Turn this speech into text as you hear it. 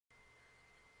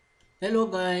Hello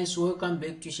guys, welcome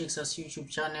back to Shakespeare's YouTube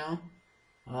channel.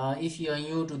 If you are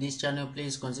new to this channel,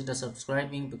 please consider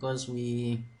subscribing because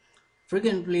we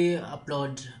frequently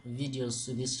upload videos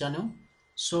to this channel.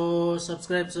 So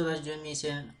subscribe so that you don't miss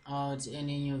out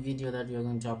any new video that we are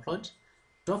going to upload.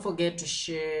 Don't forget to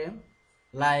share,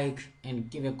 like, and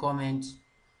give a comment.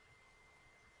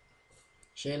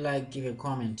 Share, like, give a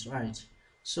comment. Right.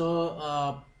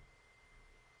 So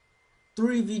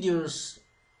 3 videos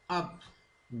up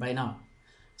by now,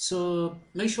 so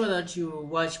make sure that you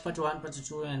watch part 1, part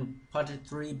 2, and part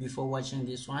 3 before watching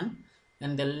this one,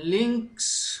 and the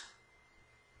links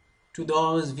to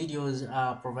those videos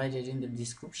are provided in the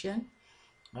description.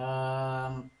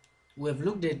 We've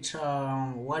looked at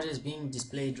what is being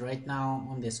displayed right now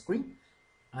on the screen,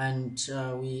 and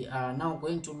we are now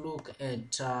going to look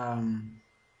at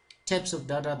types of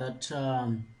data that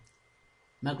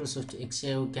Microsoft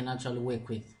Excel can actually work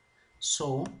with.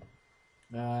 So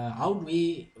how do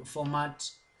we format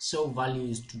cell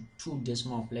values to 2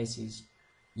 decimal places?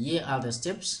 Here are the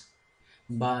steps,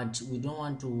 but we don't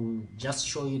want to just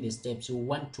show you the steps. We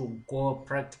want to go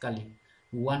practically.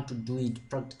 We want to do it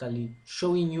practically,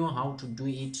 showing you how to do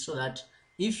it, so that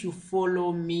if you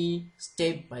follow me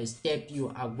step by step,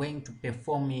 you are going to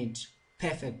perform it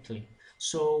perfectly.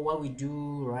 So what we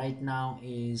do right now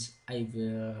is I've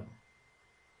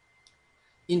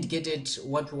indicated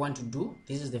what we want to do.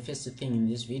 This is the first thing in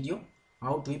this video.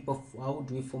 How do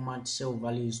we format cell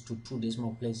values to 2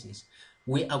 decimal places?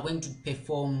 We are going to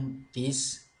perform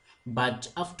this,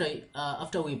 but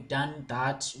after we've done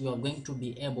that, we are going to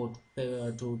be able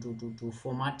to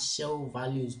format cell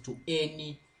values to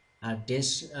any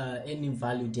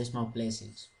value decimal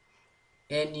places,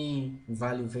 any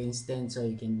value. For instance,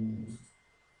 you can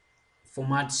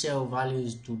format cell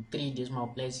values to 3 decimal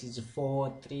places,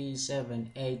 4, 3,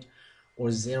 7, 8,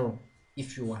 or 0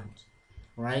 if you want.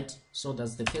 Right? So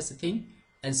that's the first thing.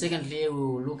 And secondly, we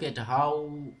will look at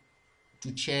how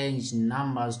to change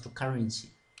numbers to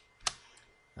currency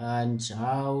and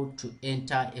how to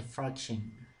enter a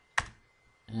fraction.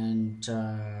 And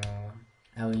I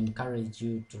will encourage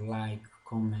you to like,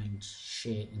 comment,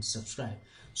 share, and subscribe.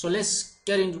 So let's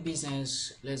get into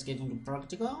business. Let's get into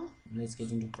practical. Let's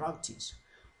get into practice.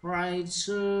 Right,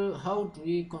 so how do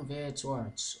we convert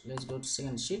words? Let's go to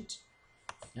second sheet.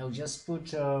 I'll just put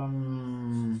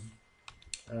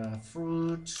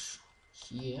fruit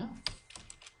here,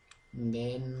 and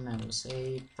then I will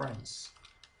say price.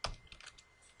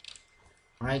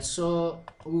 Right, so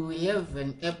we have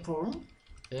an apple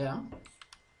here,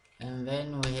 and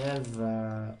then we have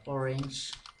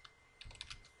orange,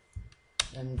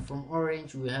 and from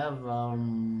orange we have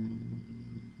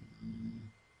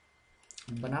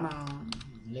banana.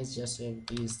 Let's just have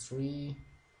these 3,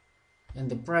 and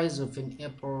the price of an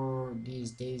apple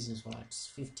these days is what?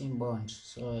 15 bonds.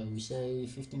 So we say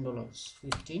 $15.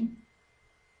 15,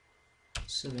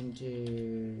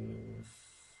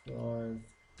 75,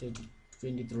 30,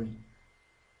 23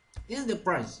 is the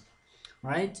price,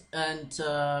 right? And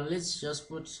let's just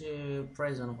put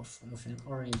price of an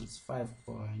orange is 5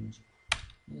 point.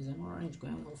 Is an orange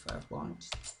going for 5 point?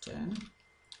 10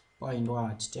 point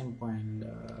what?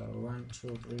 10.1,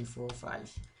 2, 3, 4,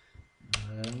 5.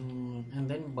 And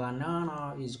then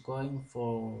banana is going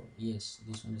for, yes,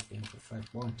 this one is going for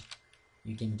 5 point.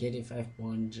 You can get a 5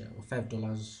 point or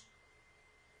 $5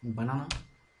 banana.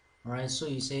 All right, so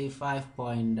you say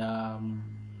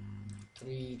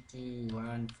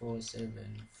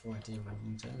 5.32147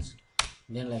 meters,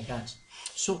 then like that.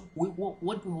 So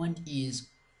what we want is,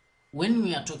 when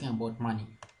we are talking about money,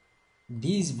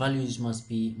 these values must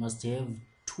have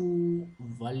 2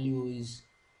 values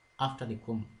after the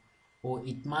comma, or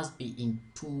it must be in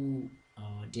 2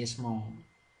 decimal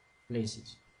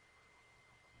places.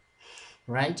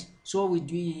 Right, so what we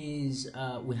do is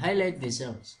we highlight the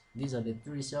cells. These are the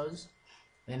 3 cells,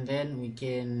 and then we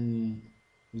can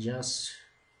just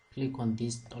click on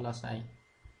this $sign.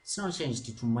 It's now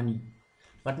changed to money,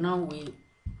 but now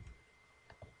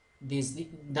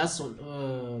that's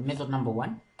method number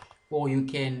 1. Or you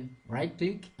can right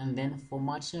click and then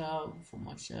format cells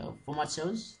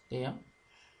there,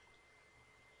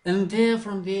 and there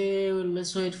from there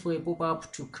let's wait for a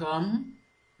pop-up to come.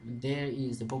 There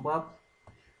is the pop-up,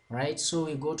 right? So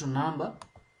we go to number.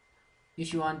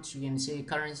 If you want, you can say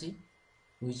currency,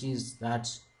 which is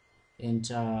that, and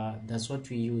that's what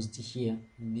we used here.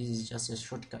 This is just a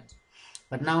shortcut,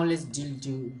 but now let's deal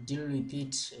with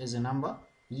it as a number.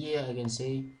 Here I can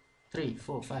say 3,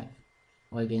 4, 5,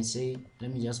 or I can say,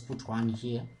 let me just put 1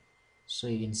 here, so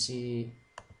you can see,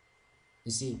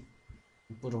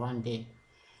 put 1 there,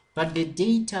 but the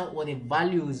data or the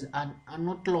values are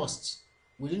not lost.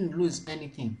 we didn't lose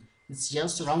anything. It's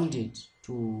just rounded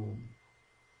to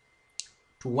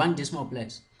one decimal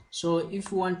place. So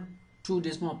if we want 2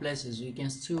 decimal places, we can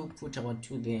still put our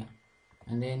 2 there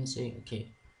and then say okay.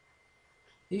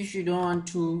 If you don't want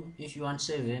 2, if you want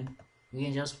 7, we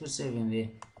can just put 7 there,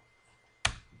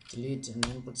 delete and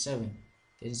then put 7,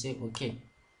 then say okay.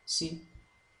 See,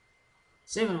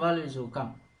 7 values will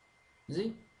come.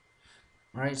 See?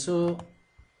 Alright, so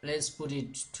let's put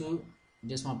it 2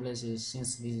 decimal places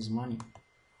since this is money.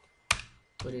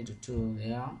 Put it to 2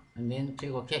 there and then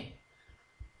click OK.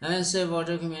 And then save our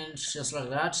document just like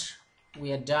that.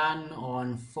 We are done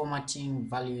on formatting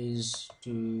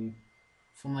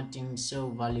cell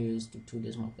values to 2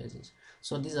 decimal places.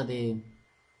 So these are the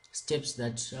steps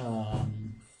that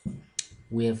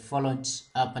we have followed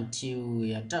up until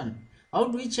we are done. How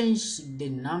do we change the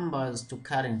numbers to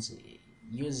currency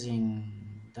using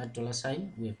that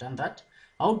 $sign? We have done that.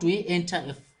 How do we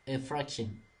enter a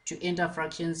fraction? To enter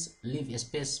fractions, leave a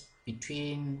space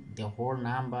between the whole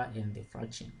number and the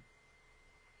fraction.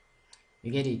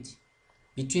 You get it?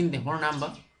 Between the whole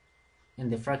number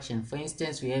and the fraction. For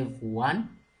instance, we have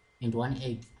 1 and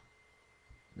 1/8.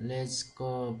 Let's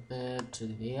go back to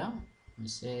there and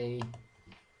say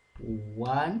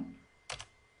 1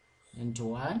 and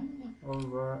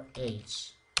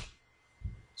 1/8.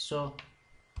 So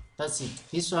that's it.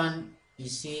 This one, you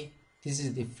see, this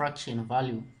is the fraction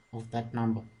value of that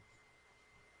number,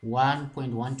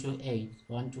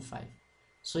 1.128.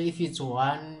 So if it's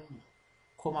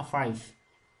 1,5,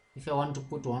 if I want to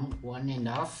put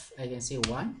 1.5, I can say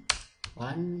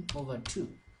 1/2.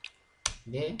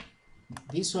 There,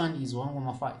 this one is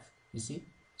 1,5. You see,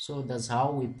 so that's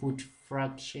how we put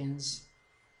fractions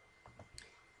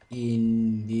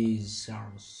in these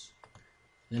cells.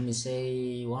 Let me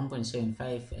say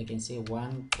 1.75. I can say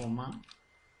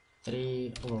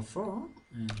 1,3/4,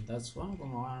 and that's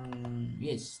 1,1.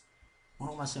 Yes,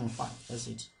 1.75. That's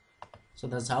it. So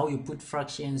that's how you put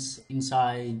fractions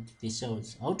inside the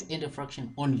cells. How to enter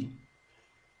fraction only?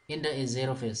 Enter a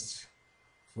 0 first.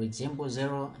 For example,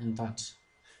 0 and that.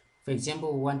 For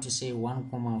example, we want to say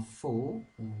 1,4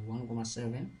 or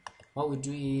 1,7. What we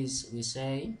do is we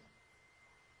say,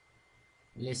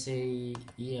 let's say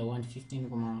here I want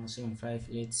 15,75.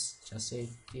 Let's just say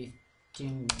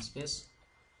 15 space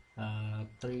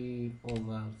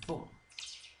 3/4.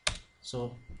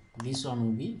 So this one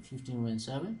will be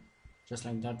 15.7, just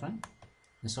like that one,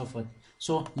 and so forth.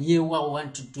 So here what we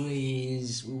want to do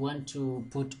is we want to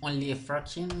put only a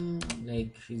fraction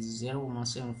like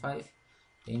 0.75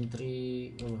 then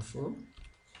 3/4.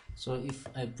 So if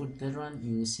I put that one,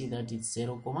 you will see that it's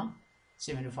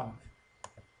 0.75.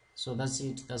 So that's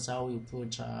it. That's how we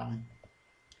put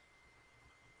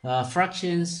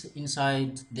fractions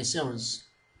inside the cells.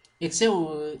 Excel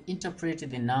will interpret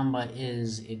the number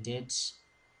as a date,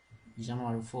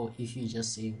 January 4, if you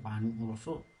just say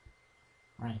 1/4.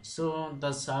 Right, so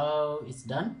that's how it's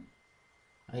done.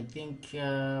 I think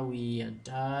we are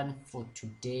done for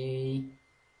today.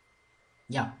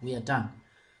 Yeah, we are done.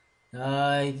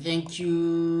 Thank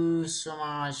you so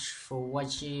much for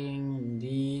watching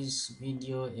this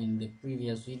video and the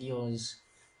previous videos.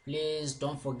 Please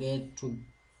don't forget to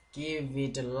give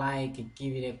it a like,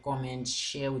 give it a comment,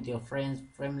 share with your friends,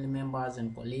 family members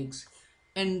and colleagues,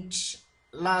 and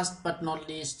last but not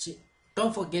least,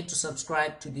 don't forget to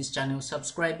subscribe to this channel.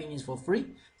 Subscribing is for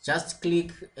free. Just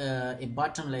click a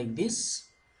button like this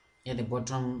at the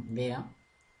bottom there,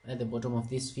 at the bottom of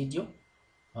this video.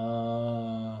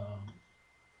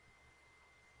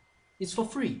 It's for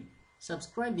free.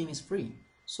 Subscribing is free,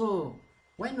 so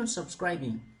why not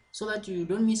subscribing so that you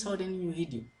don't miss out any new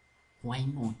video? Why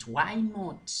not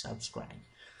subscribe?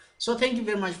 So thank you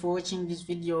very much for watching this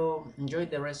video. Enjoy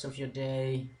the rest of your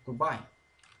day. Goodbye.